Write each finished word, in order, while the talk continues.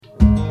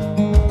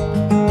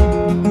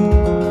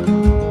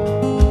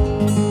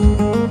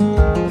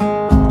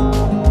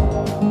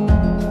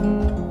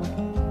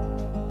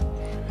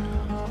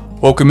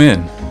Welcome in,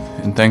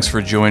 and thanks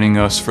for joining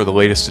us for the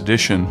latest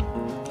edition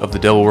of the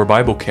Delaware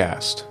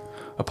Biblecast,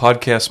 a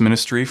podcast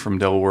ministry from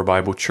Delaware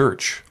Bible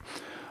Church.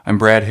 I'm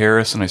Brad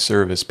Harris, and I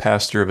serve as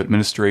pastor of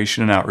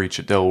administration and outreach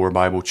at Delaware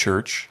Bible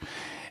Church.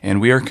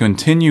 And we are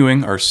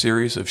continuing our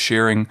series of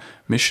sharing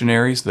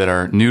missionaries that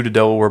are new to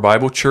Delaware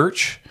Bible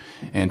Church.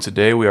 And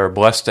today we are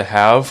blessed to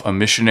have a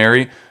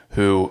missionary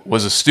who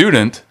was a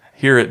student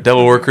here at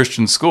Delaware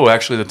Christian School,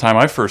 actually the time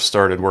I first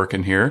started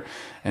working here.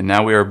 And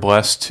now we are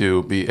blessed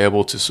to be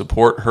able to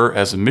support her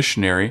as a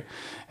missionary,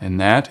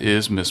 and that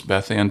is Miss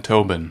Beth Ann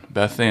Tobin.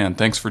 Beth Ann,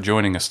 thanks for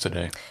joining us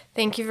today.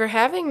 Thank you for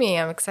having me.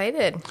 I'm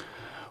excited.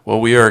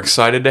 Well, we are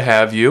excited to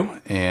have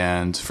you,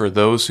 and for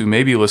those who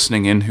may be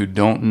listening in who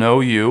don't know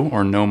you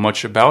or know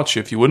much about you,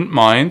 if you wouldn't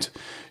mind,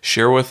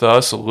 share with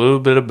us a little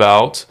bit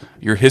about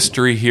your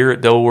history here at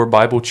Delaware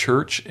Bible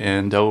Church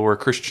and Delaware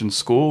Christian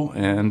School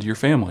and your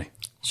family.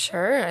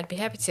 Sure, I'd be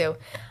happy to.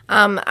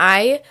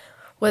 I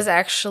was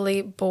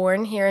actually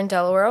born here in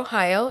Delaware,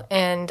 Ohio,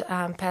 and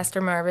Pastor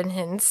Marvin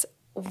Hintz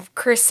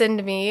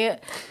christened me,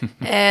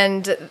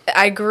 and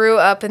I grew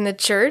up in the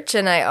church,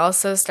 and I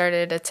also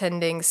started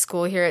attending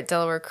school here at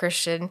Delaware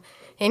Christian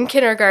in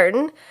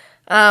kindergarten.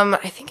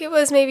 I think it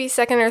was maybe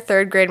second or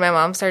third grade my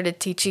mom started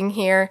teaching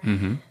here.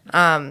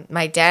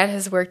 My dad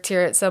has worked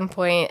here at some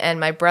point, and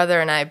my brother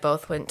and I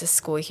both went to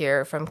school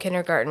here from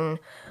kindergarten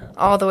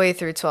all the way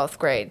through 12th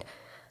grade.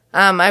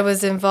 I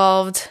was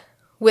involved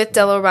with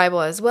Delaware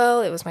Bible as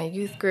well. It was my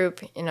youth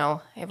group. You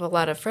know, I have a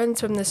lot of friends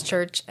from this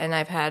church, and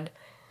I've had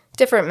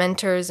different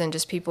mentors and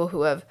just people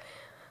who have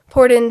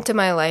poured into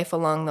my life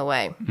along the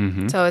way.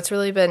 So it's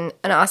really been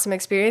an awesome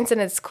experience,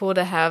 and it's cool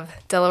to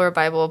have Delaware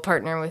Bible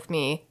partner with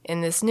me in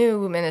this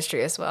new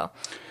ministry as well.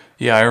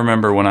 Yeah, I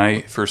remember when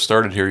I first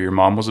started here, your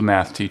mom was a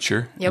math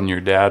teacher, Yep. and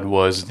your dad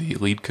was the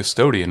lead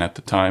custodian at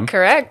the time.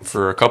 Correct.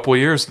 For a couple of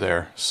years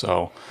there.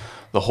 So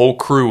the whole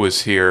crew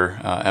was here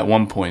at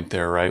one point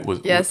there, right?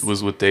 Yes.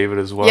 Was with David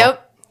as well?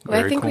 Yep.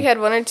 Very I think cool. we had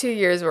 1 or 2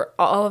 years where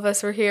all of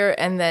us were here,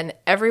 and then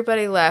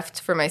everybody left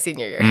for my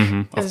senior year.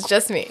 It was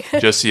just me.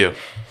 Just you.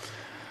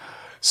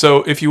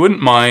 So if you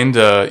wouldn't mind,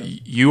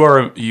 you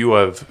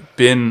have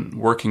been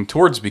working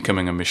towards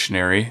becoming a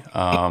missionary.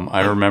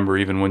 I remember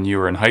even when you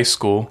were in high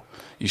school,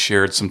 you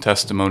shared some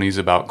testimonies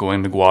about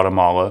going to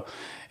Guatemala,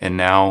 and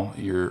now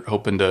you're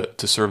hoping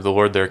to serve the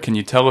Lord there. Can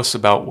you tell us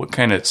about what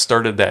kind of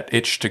started that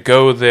itch to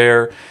go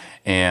there,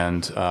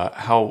 and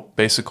how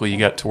basically you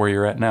got to where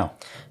you're at now?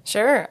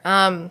 Sure.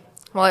 Well,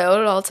 I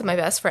owed it all to my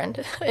best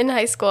friend in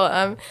high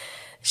school.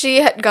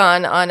 She had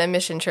gone on a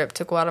mission trip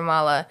to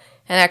Guatemala,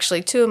 and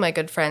actually 2 of my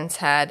good friends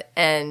had,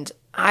 and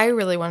I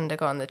really wanted to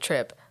go on the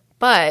trip,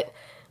 but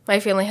my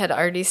family had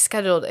already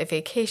scheduled a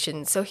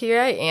vacation. So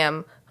here I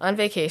am on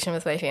vacation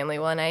with my family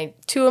while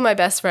 2 of my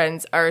best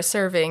friends are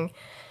serving,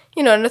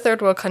 in a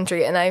third world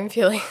country, and I'm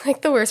feeling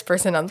like the worst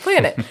person on the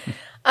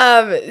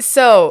planet.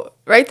 So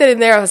right then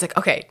and there, I was like,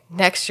 okay,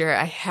 next year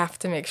I have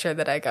to make sure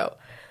that I go.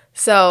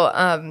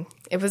 So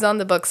it was on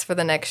the books for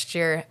the next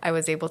year. I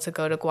was able to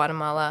go to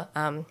Guatemala.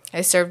 I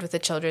served with the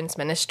children's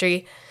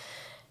ministry.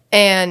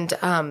 And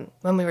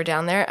when we were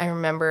down there, I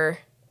remember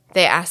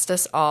they asked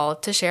us all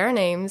to share our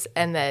names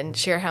and then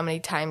share how many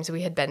times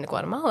we had been to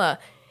Guatemala.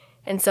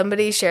 And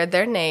somebody shared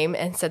their name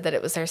and said that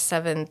it was their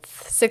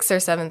 6th or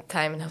 7th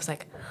time. And I was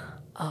like,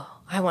 oh,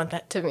 I want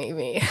that to be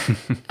me.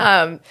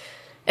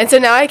 And so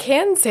now I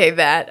can say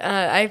that.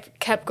 I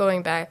kept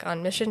going back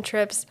on mission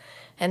trips.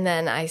 And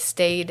then I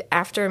stayed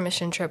after a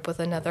mission trip with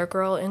another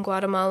girl in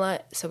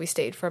Guatemala. So we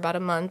stayed for about a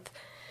month.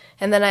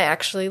 And then I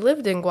actually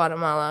lived in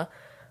Guatemala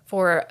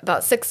for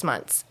about 6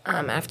 months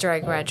after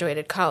I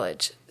graduated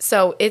college.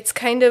 So it's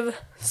kind of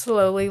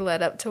slowly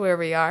led up to where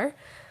we are.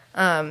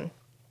 I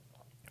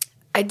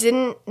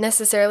didn't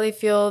necessarily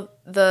feel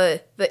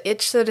the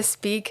itch, so to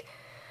speak,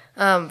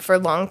 for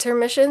long-term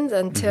missions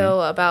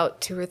until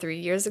about 2 or 3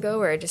 years ago,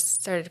 where I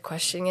just started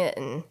questioning it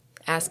and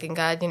asking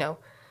God,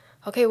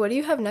 okay, what do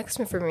you have next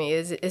for me?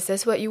 Is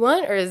this what you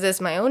want, or is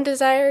this my own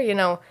desire?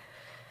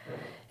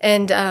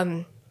 And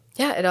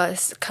it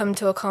has come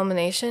to a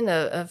culmination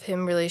of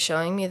Him really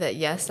showing me that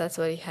yes, that's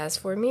what He has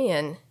for me,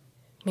 and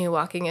me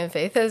walking in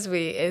faith as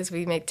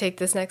we take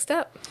this next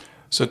step.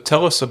 So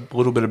tell us a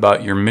little bit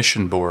about your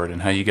mission board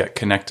and how you got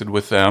connected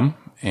with them,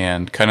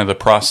 and kind of the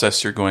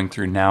process you're going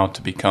through now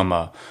to become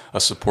a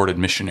supported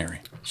missionary.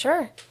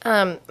 Sure.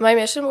 My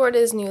mission board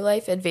is New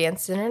Life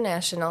Advanced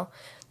International.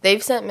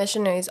 They've sent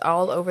missionaries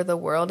all over the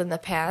world in the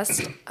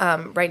past.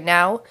 Right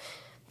now,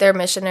 their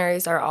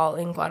missionaries are all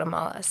in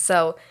Guatemala.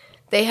 So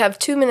they have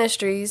 2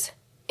 ministries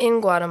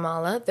in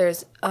Guatemala.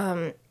 There's,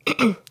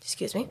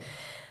 excuse me,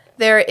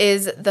 there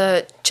is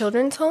the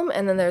children's home,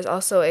 and then there's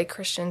also a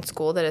Christian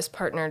school that is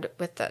partnered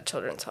with that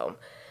children's home.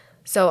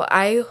 So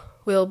I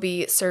will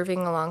be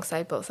serving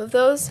alongside both of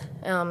those.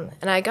 And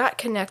I got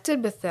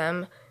connected with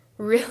them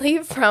really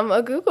from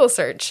a Google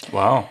search.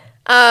 Wow.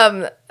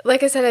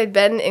 Like I said, I'd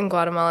been in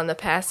Guatemala in the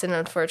past, and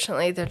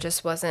unfortunately, there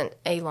just wasn't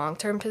a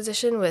long-term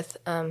position with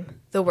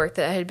the work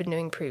that I had been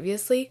doing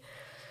previously.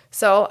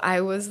 So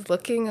I was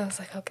looking, I was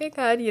like, okay,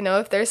 God,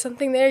 if there's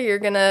something there, you're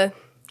going to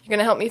you're going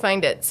to help me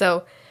find it.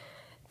 So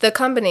the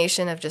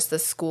combination of just the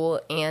school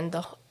and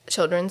the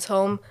children's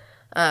home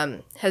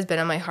has been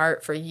on my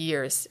heart for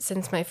years,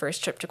 since my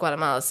first trip to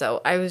Guatemala.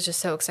 So I was just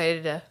so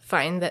excited to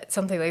find that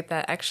something like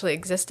that actually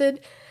existed.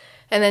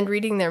 And then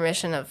reading their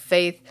mission of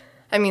faith,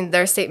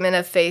 their statement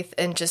of faith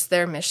and just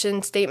their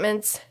mission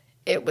statements,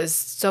 it was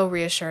so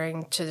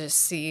reassuring to just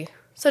see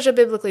such a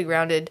biblically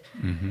grounded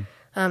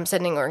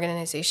sending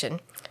organization.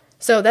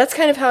 So that's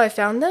kind of how I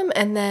found them.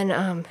 And then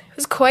it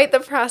was quite the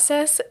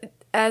process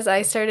as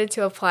I started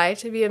to apply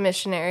to be a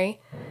missionary.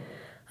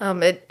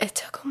 It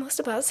took almost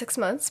about 6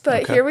 months,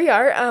 but Here we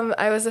are.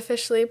 I was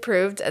officially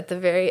approved at the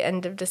very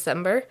end of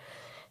December,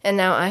 and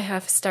now I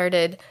have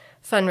started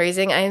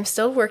fundraising. I am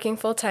still working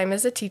full-time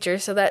as a teacher,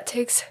 so that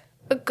takes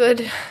a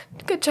good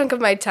chunk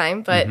of my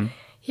time, but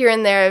here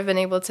and there I've been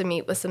able to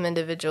meet with some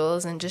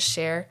individuals and just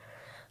share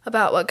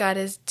about what God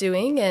is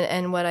doing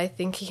and what I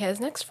think he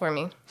has next for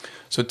me.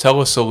 So tell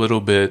us a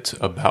little bit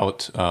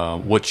about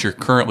what you're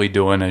currently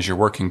doing as you're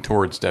working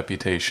towards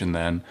deputation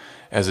then.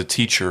 As a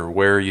teacher,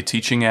 where are you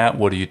teaching at?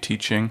 What are you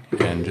teaching?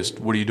 And just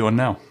what are you doing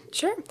now?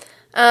 Sure.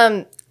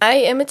 I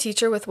am a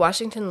teacher with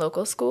Washington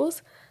Local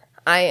Schools.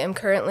 I am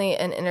currently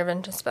an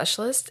intervention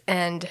specialist,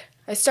 and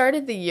I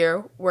started the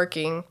year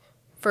working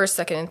first,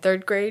 second, and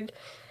third grade.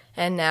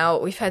 And now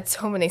we've had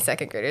so many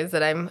second graders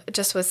that I'm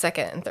just with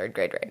second and third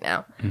grade right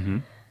now.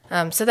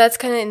 So that's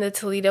kind of in the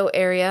Toledo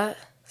area.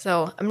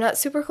 So I'm not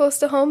super close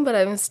to home, but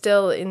I'm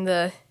still in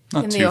the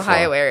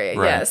Ohio area.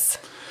 Right. Yes.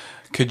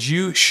 Could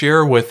you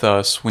share with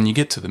us when you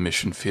get to the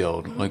mission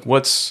field, like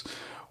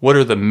what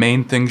are the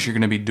main things you're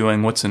going to be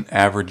doing? What's an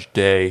average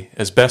day,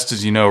 as best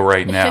as you know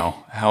right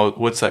now?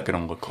 What's that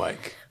going to look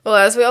like? Well,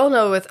 as we all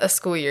know with a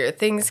school year,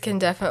 things can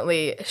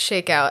definitely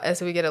shake out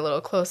as we get a little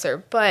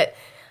closer. But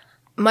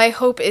my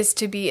hope is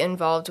to be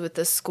involved with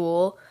the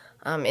school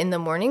in the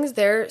mornings.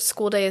 Their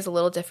school day is a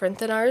little different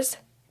than ours.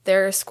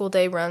 Their school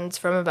day runs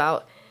from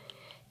about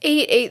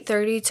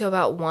 8:30 to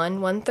about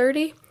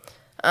 1:30.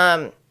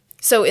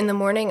 So in the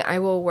morning, I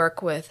will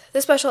work with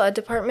the special ed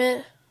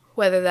department,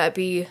 whether that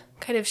be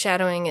kind of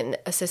shadowing and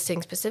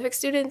assisting specific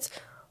students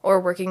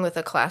or working with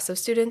a class of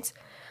students.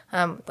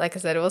 Like I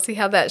said, we'll see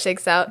how that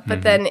shakes out.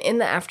 But then in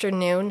the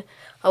afternoon,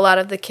 a lot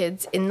of the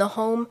kids in the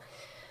home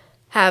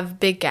have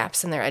big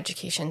gaps in their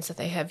education. So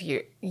they have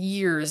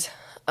years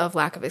of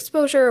lack of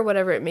exposure or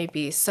whatever it may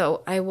be.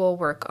 So I will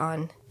work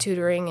on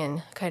tutoring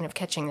and kind of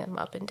catching them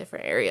up in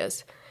different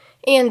areas.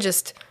 And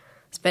just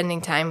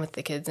spending time with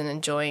the kids and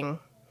enjoying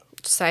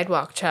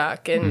sidewalk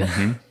chalk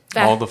and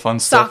all the fun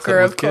stuff. Soccer,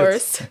 of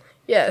course.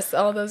 Yes,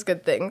 all those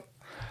good things.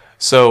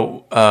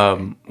 So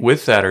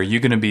with that, are you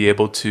going to be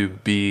able to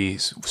be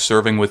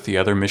serving with the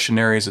other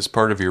missionaries as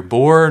part of your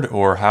board,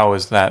 or how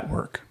does that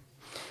work?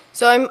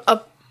 So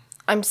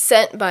I'm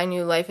sent by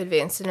New Life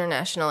Advanced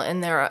International,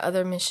 and there are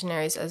other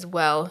missionaries as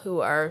well who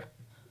are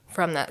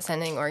from that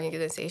sending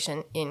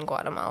organization in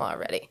Guatemala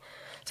already.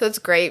 So it's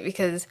great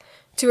because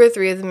 2 or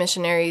 3 of the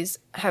missionaries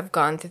have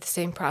gone through the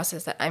same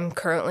process that I'm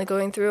currently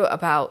going through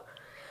about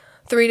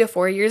 3 to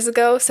 4 years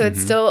ago. So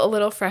it's still a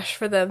little fresh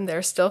for them.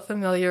 They're still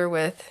familiar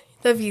with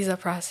the visa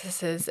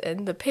processes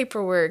and the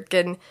paperwork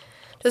and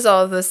just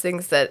all of those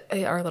things that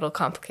are a little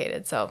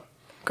complicated. So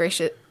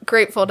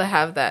grateful to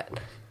have that.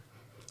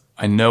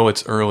 I know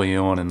it's early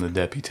on in the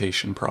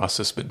deputation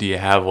process, but do you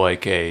have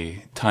like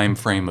a time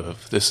frame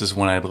of this is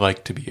when I'd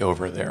like to be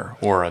over there,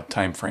 or a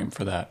time frame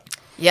for that?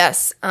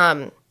 Yes.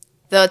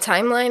 The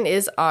timeline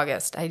is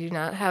August. I do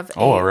not have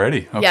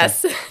already? Okay.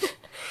 Yes.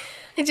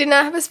 I do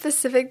not have a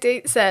specific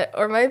date set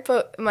or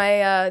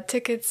my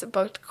tickets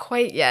booked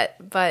quite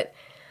yet, but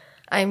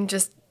I'm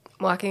just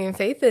walking in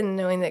faith and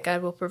knowing that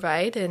God will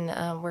provide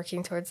and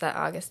working towards that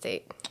August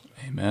date.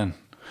 Amen.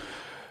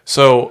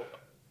 So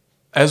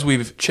as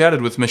we've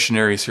chatted with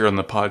missionaries here on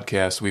the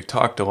podcast, we've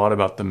talked a lot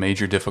about the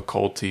major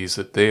difficulties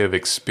that they have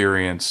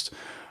experienced,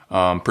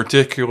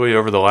 particularly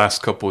over the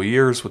last couple of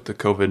years with the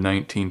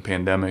COVID-19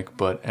 pandemic,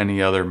 but any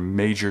other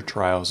major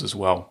trials as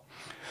well.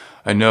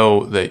 I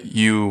know that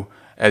you,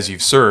 as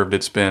you've served,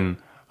 it's been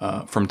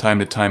from time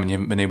to time, and you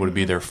haven't been able to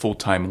be there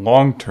full-time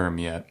long-term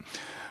yet.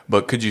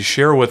 But could you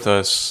share with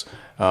us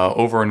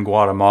over in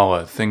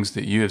Guatemala things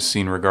that you have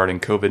seen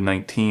regarding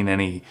COVID-19,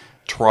 any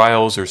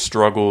trials or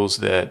struggles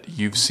that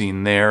you've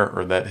seen there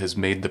or that has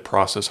made the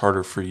process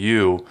harder for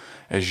you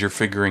as you're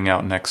figuring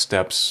out next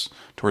steps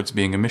towards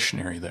being a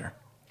missionary there?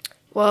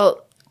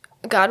 Well,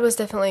 God was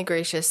definitely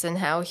gracious in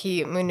how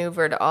he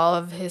maneuvered all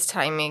of his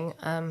timing.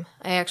 I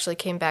actually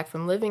came back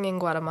from living in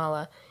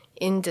Guatemala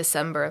in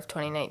December of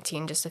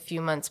 2019, just a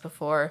few months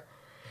before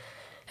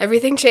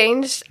everything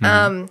changed.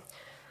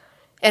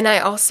 And I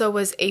also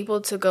was able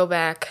to go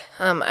back.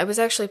 I was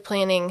actually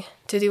planning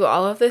to do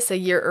all of this a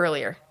year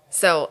earlier.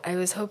 So I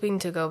was hoping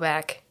to go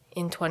back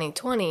in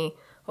 2020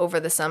 over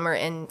the summer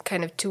and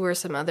kind of tour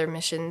some other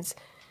missions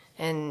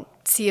and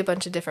see a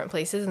bunch of different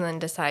places and then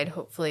decide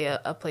hopefully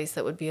a place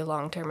that would be a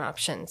long-term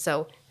option.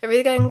 So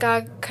everything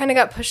kind of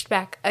got pushed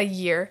back a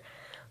year.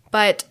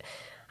 But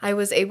I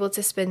was able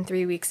to spend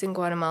 3 weeks in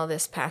Guatemala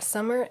this past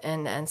summer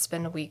and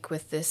spend a week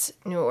with this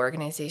new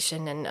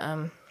organization.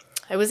 And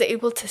I was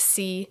able to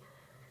see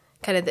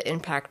kind of the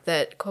impact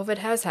that COVID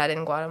has had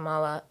in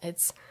Guatemala.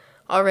 It's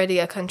already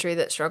a country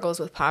that struggles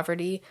with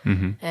poverty,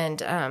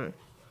 and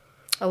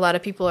a lot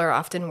of people are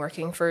often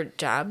working for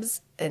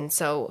jobs, and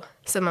so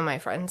some of my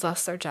friends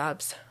lost their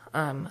jobs.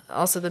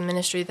 Also, the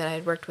ministry that I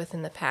had worked with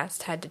in the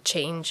past had to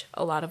change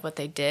a lot of what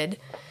they did.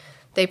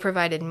 They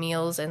provided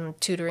meals and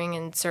tutoring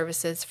and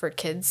services for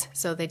kids,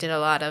 so they did a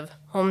lot of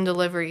home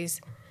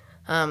deliveries.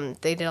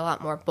 They did a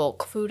lot more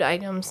bulk food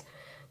items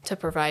to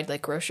provide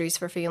like groceries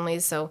for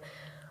families. So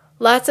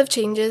lots of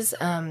changes.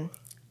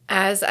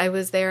 As I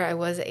was there, I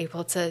was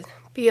able to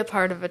be a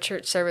part of a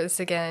church service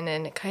again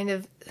and kind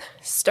of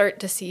start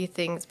to see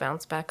things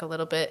bounce back a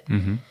little bit.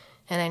 And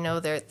I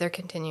know they're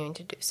continuing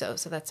to do so,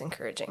 so that's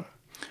encouraging.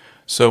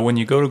 So when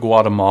you go to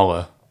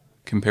Guatemala,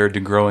 compared to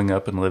growing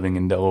up and living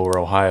in Delaware,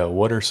 Ohio,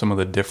 what are some of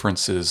the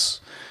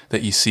differences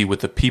that you see with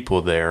the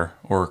people there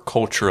or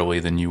culturally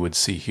than you would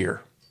see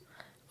here?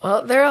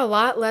 Well, they're a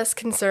lot less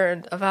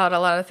concerned about a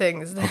lot of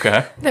things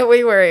Okay. that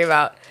we worry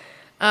about.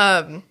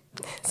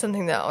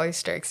 Something that always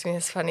strikes me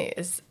as funny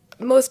is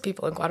most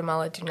people in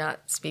Guatemala do not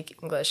speak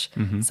English.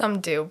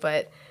 Some do,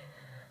 but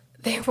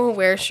they will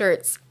wear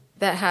shirts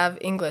that have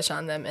English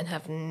on them and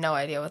have no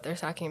idea what they're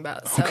talking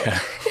about. So.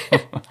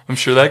 Okay. I'm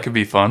sure that could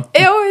be fun.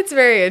 It's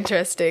very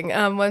interesting.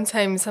 One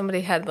time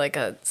somebody had like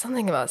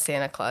something about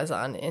Santa Claus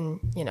on in,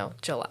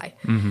 July.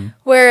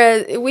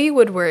 Whereas we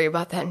would worry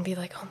about that and be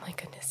like, oh my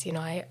goodness,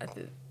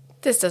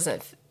 this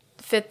doesn't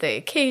fit the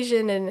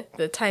occasion and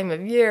the time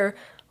of year,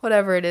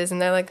 whatever it is.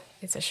 And they're like,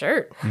 it's a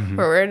shirt.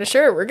 We're wearing a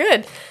shirt. We're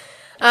good.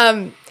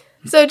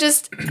 So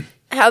just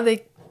how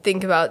they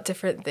think about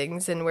different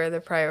things and where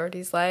their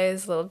priorities lie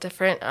is a little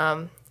different.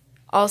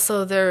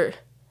 Also,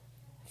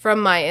 from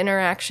my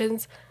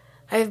interactions,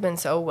 I have been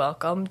so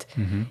welcomed,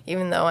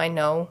 even though I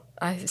know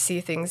I see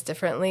things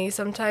differently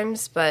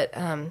sometimes, but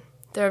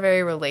they're a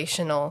very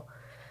relational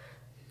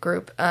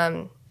group.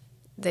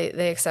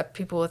 They accept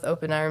people with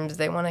open arms.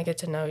 They want to get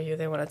to know you.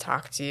 They want to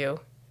talk to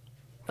you.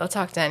 They'll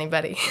talk to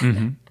anybody.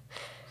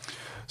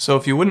 So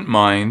if you wouldn't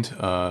mind,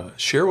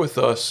 share with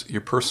us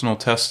your personal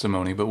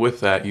testimony. But with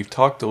that, you've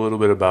talked a little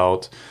bit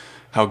about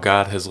how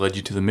God has led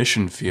you to the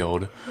mission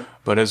field.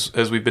 But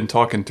as we've been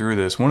talking through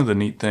this, one of the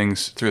neat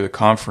things through the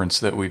conference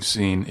that we've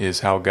seen is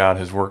how God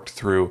has worked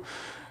through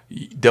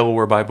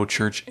Delaware Bible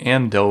Church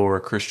and Delaware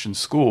Christian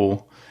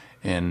School.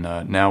 And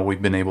now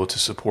we've been able to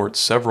support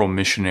several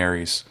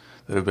missionaries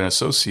that have been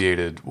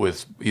associated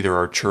with either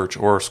our church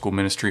or our school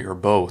ministry or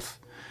both.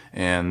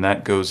 And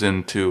that goes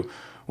into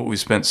what we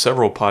spent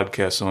several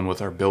podcasts on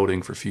with our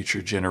Building for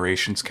Future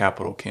Generations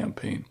capital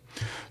campaign.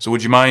 So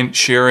would you mind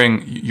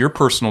sharing your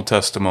personal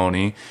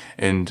testimony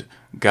and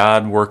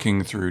God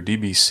working through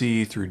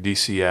DBC, through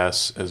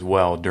DCS as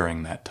well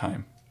during that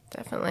time?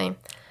 Definitely.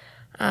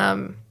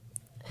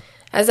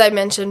 As I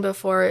mentioned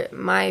before,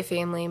 my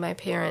family, my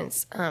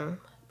parents,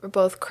 were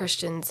both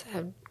Christians,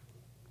 have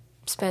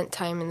spent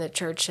time in the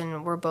church,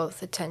 and were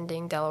both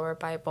attending Delaware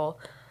Bible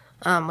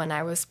when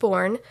I was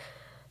born.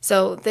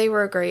 So they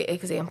were great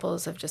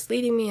examples of just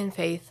leading me in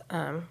faith,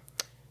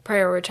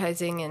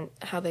 prioritizing and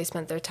how they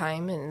spent their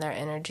time and their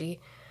energy.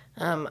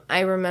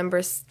 I remember,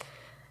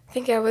 I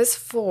think I was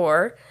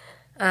 4,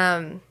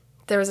 there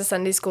was a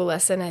Sunday school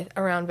lesson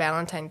around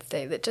Valentine's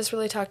Day that just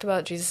really talked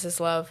about Jesus'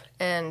 love.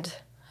 And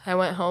I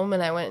went home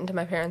and I went into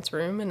my parents'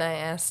 room and I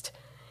asked,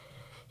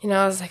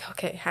 I was like,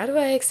 okay, how do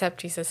I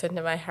accept Jesus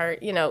into my heart?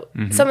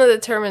 Some of the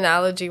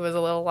terminology was a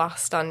little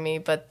lost on me,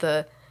 but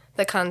the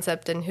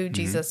concept and who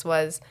Jesus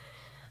was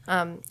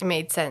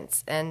made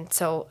sense. And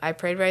so I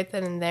prayed right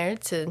then and there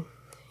to,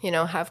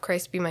 have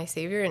Christ be my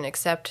Savior and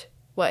accept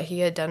what he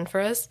had done for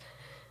us.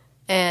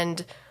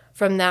 And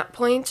from that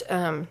point,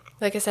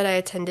 like I said, I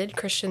attended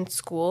Christian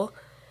school.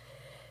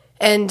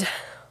 And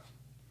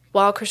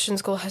while Christian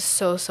school has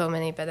so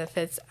many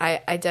benefits,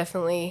 I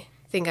definitely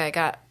think I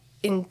got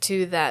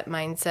into that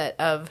mindset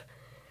of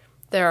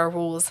there are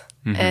rules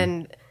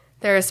and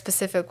there are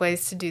specific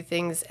ways to do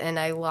things. And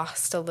I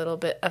lost a little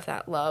bit of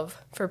that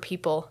love for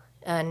people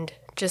and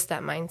just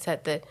that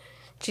mindset that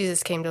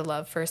Jesus came to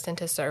love first and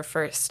to serve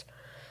first.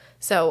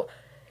 So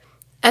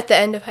at the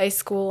end of high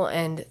school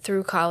and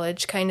through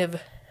college, kind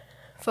of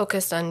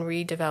focused on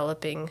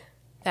redeveloping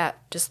that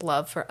just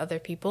love for other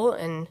people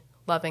and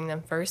loving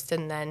them first,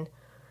 and then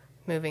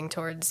moving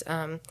towards,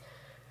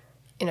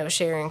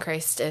 sharing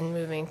Christ and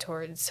moving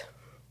towards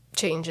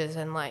changes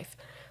in life.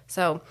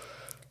 So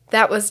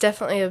that was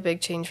definitely a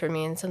big change for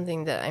me, and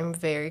something that I'm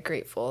very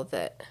grateful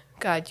that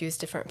God used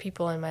different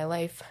people in my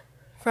life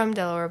from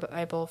Delaware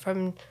Bible,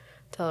 from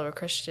Delaware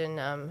Christian,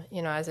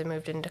 as I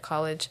moved into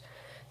college,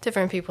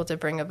 different people to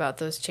bring about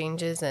those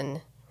changes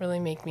and really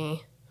make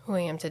me who I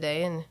am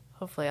today. And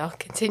hopefully I'll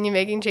continue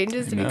making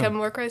changes to become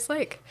more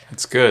Christ-like.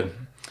 That's good.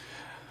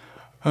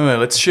 All right,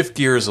 let's shift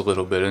gears a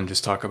little bit and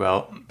just talk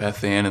about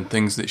Beth Ann and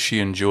things that she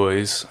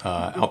enjoys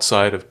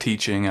outside of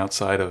teaching,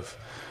 outside of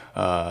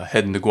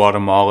heading to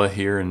Guatemala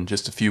here in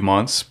just a few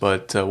months.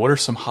 But what are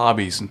some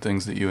hobbies and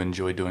things that you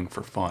enjoy doing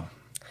for fun?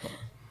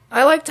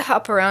 I like to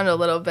hop around a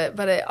little bit,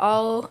 but it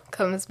all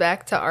comes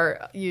back to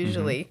art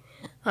usually.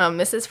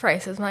 Mrs.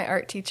 Price was my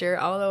art teacher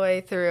all the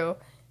way through,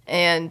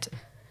 and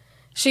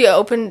she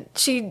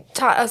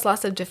taught us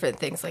lots of different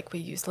things. Like we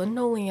used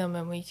linoleum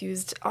and we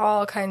used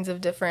all kinds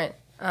of different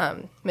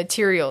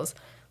materials.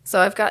 So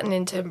I've gotten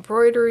into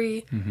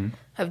embroidery. Mm-hmm.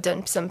 I've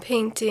done some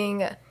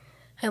painting.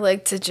 I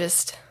like to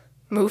just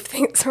move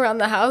things around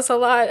the house a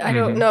lot. I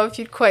don't know if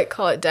you'd quite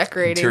call it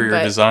decorating.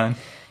 Interior design?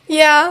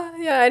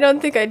 Yeah, I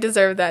don't think I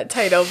deserve that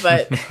title,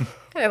 but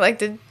I like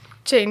to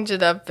change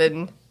it up,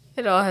 and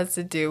it all has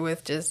to do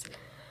with just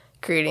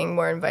creating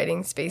more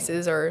inviting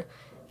spaces or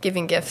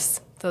giving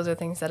gifts. Those are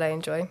things that I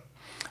enjoy.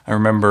 I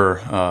remember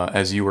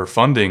as you were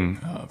funding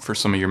for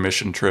some of your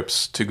mission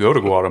trips to go to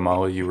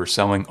Guatemala, you were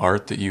selling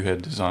art that you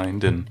had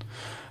designed, and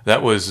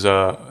that was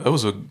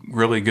a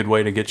really good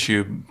way to get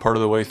you part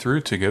of the way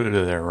through to go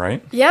to there,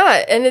 right?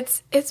 Yeah, and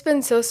it's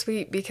been so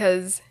sweet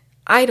because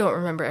I don't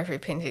remember every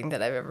painting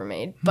that I've ever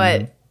made,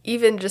 but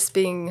even just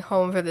being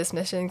home for this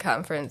mission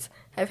conference,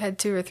 I've had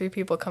 2 or 3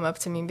 people come up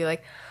to me and be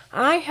like,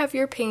 I have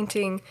your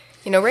painting,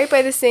 right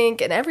by the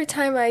sink, and every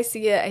time I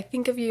see it, I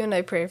think of you and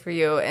I pray for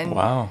you. And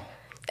wow.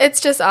 It's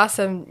just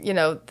awesome,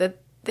 that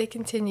they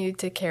continue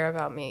to care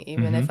about me,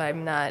 even if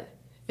I'm not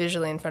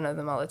visually in front of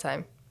them all the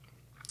time.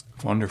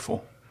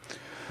 Wonderful.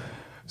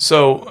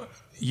 So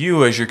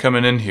you, as you're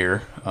coming in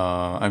here,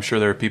 I'm sure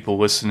there are people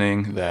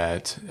listening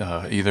that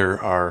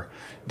either are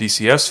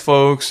DCS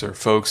folks or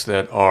folks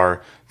that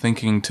are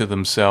thinking to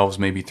themselves,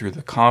 maybe through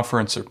the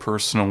conference or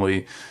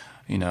personally,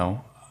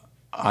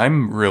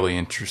 I'm really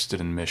interested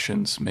in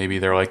missions. Maybe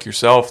they're like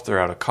yourself, they're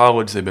out of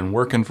college, they've been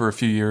working for a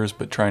few years,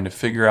 but trying to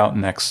figure out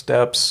next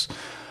steps.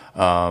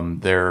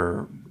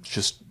 They're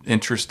just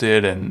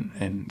interested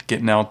in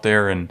getting out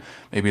there, and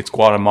maybe it's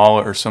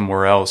Guatemala or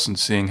somewhere else, and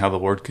seeing how the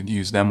Lord could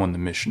use them on the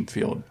mission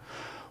field.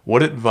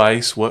 What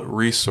advice, what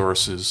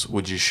resources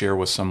would you share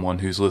with someone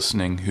who's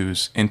listening,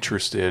 who's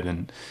interested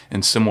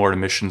in similar to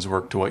missions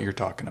work to what you're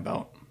talking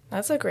about?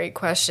 That's a great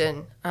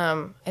question.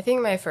 I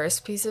think my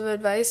first piece of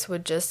advice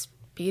would just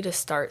be to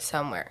start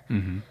somewhere.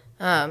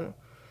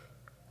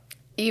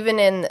 Even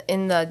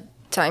in the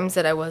times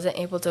that I wasn't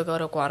able to go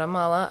to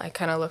Guatemala, I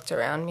kind of looked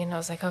around me and I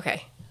was like,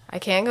 okay, I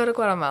can't go to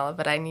Guatemala,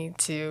 but I need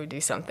to do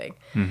something.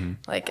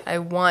 Like, I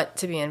want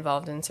to be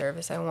involved in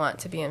service. I want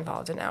to be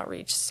involved in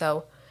outreach.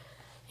 So,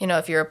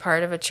 if you're a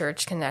part of a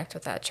church, connect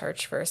with that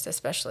church first,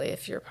 especially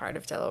if you're part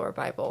of Delaware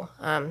Bible.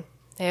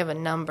 They have a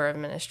number of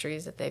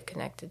ministries that they've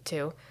connected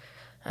to.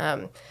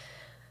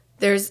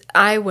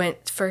 I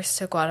went first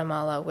to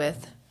Guatemala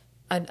with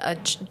a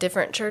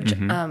different church,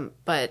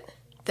 but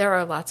there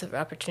are lots of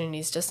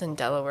opportunities just in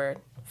Delaware,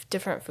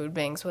 different food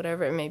banks,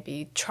 whatever it may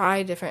be.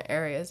 Try different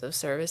areas of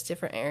service,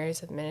 different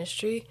areas of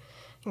ministry,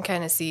 and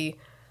kind of see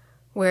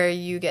where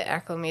you get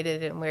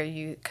acclimated and where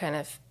you kind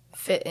of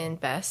fit in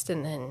best,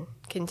 and then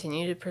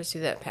continue to pursue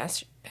that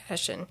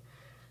passion.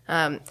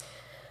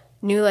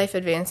 New Life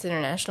Advanced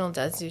International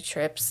does do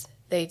trips.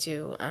 They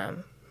do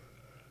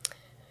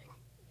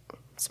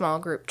small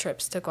group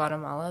trips to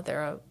Guatemala.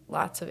 There are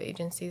lots of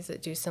agencies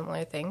that do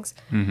similar things.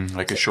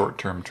 Like a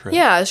short-term trip.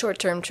 Yeah, a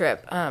short-term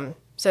trip.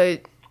 So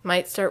it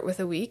might start with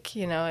a week,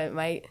 it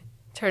might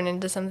turn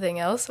into something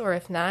else, or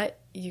if not,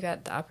 you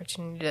got the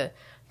opportunity to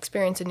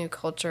experience a new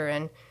culture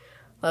and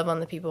love on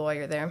the people while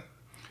you're there.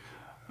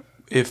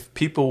 If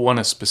people want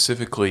to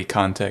specifically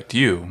contact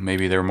you,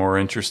 maybe they're more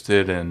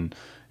interested in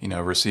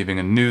receiving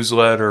a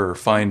newsletter or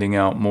finding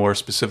out more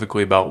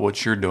specifically about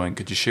what you're doing,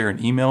 could you share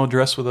an email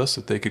address with us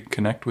that they could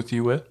connect with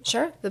you with?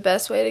 Sure. The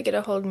best way to get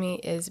a hold of me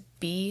is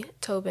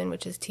btobin,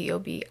 which is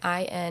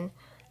TOBIN,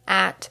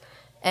 at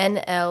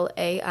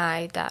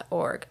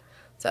nlai.org.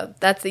 So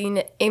that's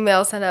the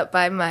email sent out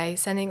by my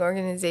sending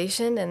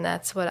organization, and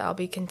that's what I'll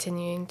be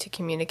continuing to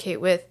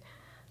communicate with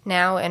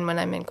now and when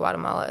I'm in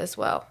Guatemala as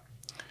well.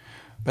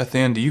 Beth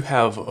Ann, do you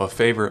have a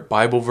favorite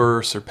Bible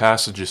verse or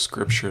passage of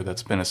Scripture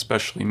that's been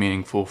especially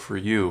meaningful for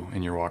you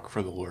in your walk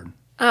for the Lord?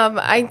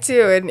 I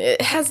do, and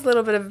it has a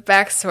little bit of a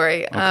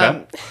backstory.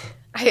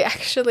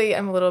 Okay.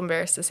 I'm a little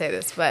embarrassed to say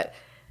this, but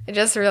I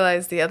just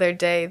realized the other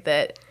day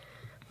that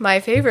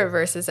my favorite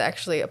verse is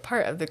actually a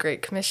part of the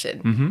Great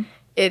Commission.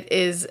 It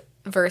is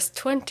verse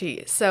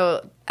 20.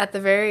 So at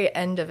the very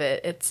end of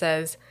it, it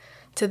says,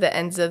 to the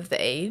ends of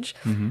the age.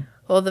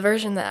 Well, the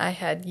version that I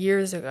had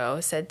years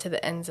ago said to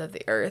the ends of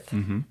the earth,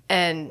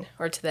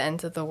 or to the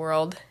ends of the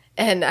world.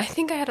 And I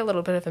think I had a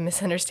little bit of a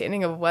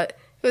misunderstanding of what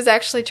it was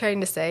actually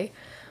trying to say.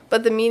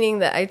 But the meaning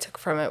that I took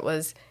from it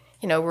was,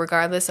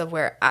 regardless of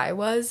where I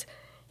was,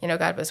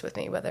 God was with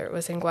me, whether it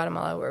was in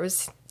Guatemala, whether it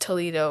was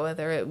Toledo,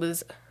 whether it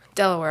was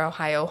Delaware,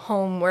 Ohio,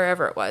 home,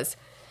 wherever it was.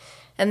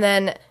 And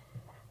then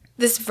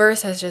this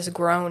verse has just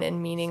grown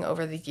in meaning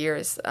over the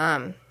years.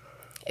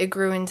 It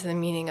grew into the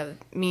meaning of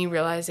me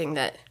realizing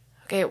that,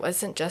 okay, it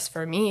wasn't just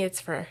for me, it's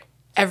for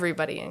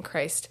everybody in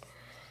Christ.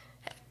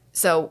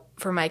 So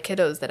for my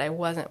kiddos that I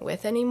wasn't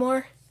with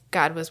anymore,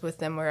 God was with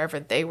them wherever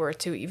they were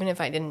too, even if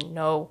I didn't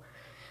know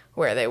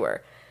where they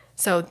were.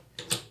 So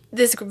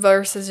this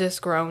verse has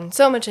just grown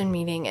so much in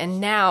meaning, and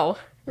now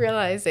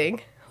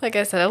realizing, like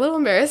I said, a little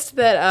embarrassed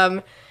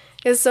that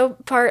is so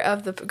part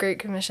of the Great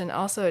Commission.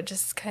 Also, it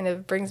just kind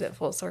of brings it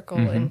full circle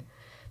and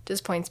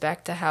just points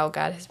back to how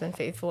God has been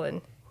faithful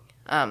in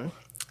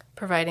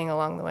providing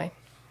along the way.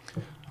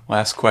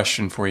 Last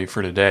question for you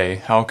for today.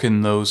 How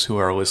can those who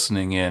are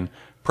listening in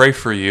pray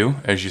for you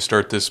as you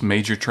start this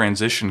major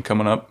transition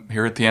coming up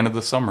here at the end of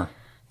the summer?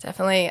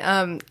 Definitely.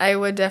 I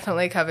would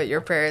definitely covet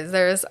your prayers.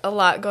 There's a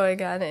lot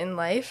going on in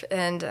life,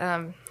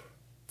 and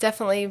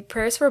definitely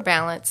prayers for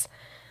balance.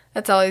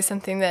 That's always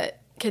something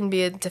that can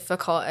be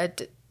difficult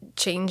at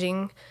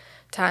changing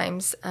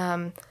times.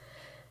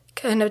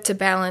 Kind of to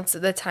balance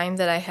the time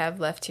that I have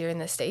left here in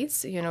the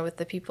States, with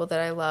the people that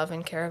I love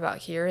and care about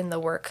here and the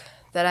work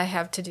that I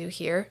have to do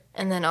here,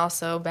 and then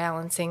also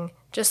balancing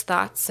just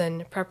thoughts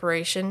and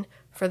preparation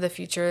for the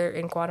future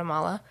in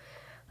Guatemala.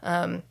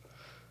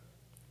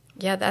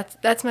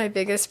 That's my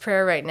biggest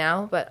prayer right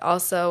now, but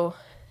also,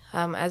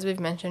 as we've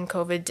mentioned,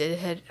 COVID did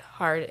hit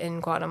hard in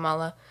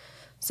Guatemala.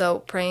 So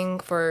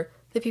praying for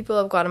the people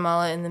of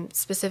Guatemala and the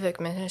specific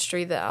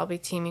ministry that I'll be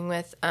teaming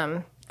with.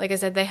 Like I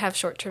said, they have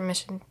short-term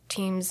mission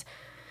teams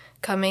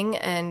coming,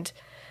 and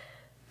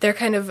they're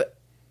kind of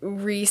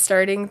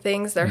restarting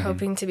things. They're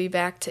hoping to be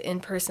back to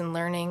in-person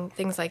learning,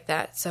 things like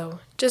that. So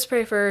just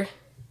pray for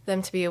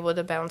them to be able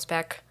to bounce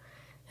back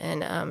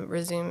and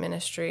resume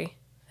ministry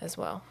as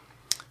well.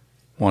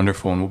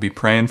 Wonderful. And we'll be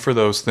praying for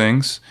those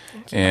things.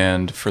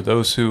 And for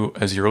those who,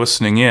 as you're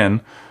listening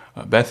in,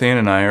 Beth Ann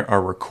and I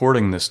are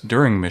recording this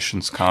during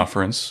Missions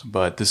Conference,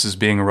 but this is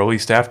being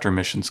released after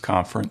Missions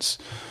Conference.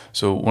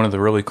 So one of the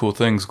really cool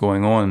things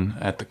going on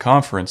at the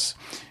conference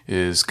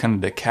is kind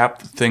of to cap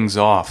things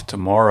off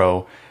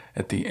tomorrow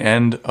at the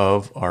end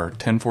of our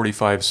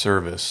 1045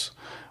 service.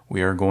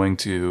 The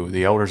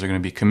elders are going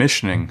to be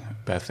commissioning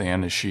Beth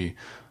Ann as she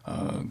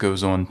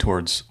goes on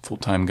towards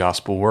full-time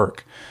gospel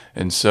work.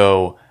 And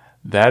so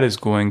that is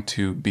going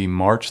to be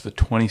March the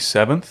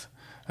 27th.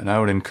 And I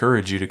would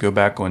encourage you to go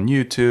back on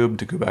YouTube,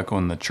 to go back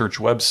on the church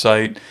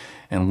website,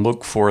 and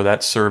look for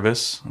that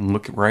service, and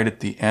look right at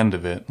the end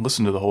of it.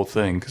 Listen to the whole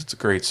thing, because it's a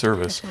great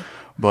service.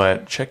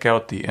 But check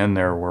out the end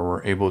there where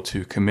we're able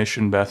to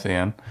commission Beth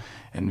Ann,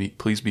 and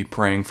please be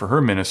praying for her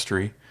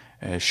ministry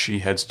as she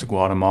heads to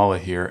Guatemala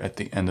here at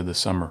the end of the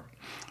summer.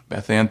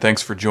 Beth Ann,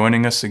 thanks for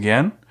joining us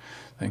again.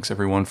 Thanks,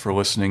 everyone, for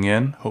listening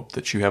in. Hope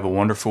that you have a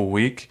wonderful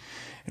week.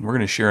 And we're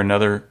going to share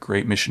another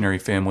great missionary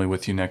family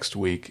with you next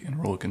week, and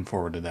we're looking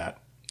forward to that.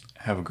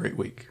 Have a great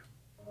week.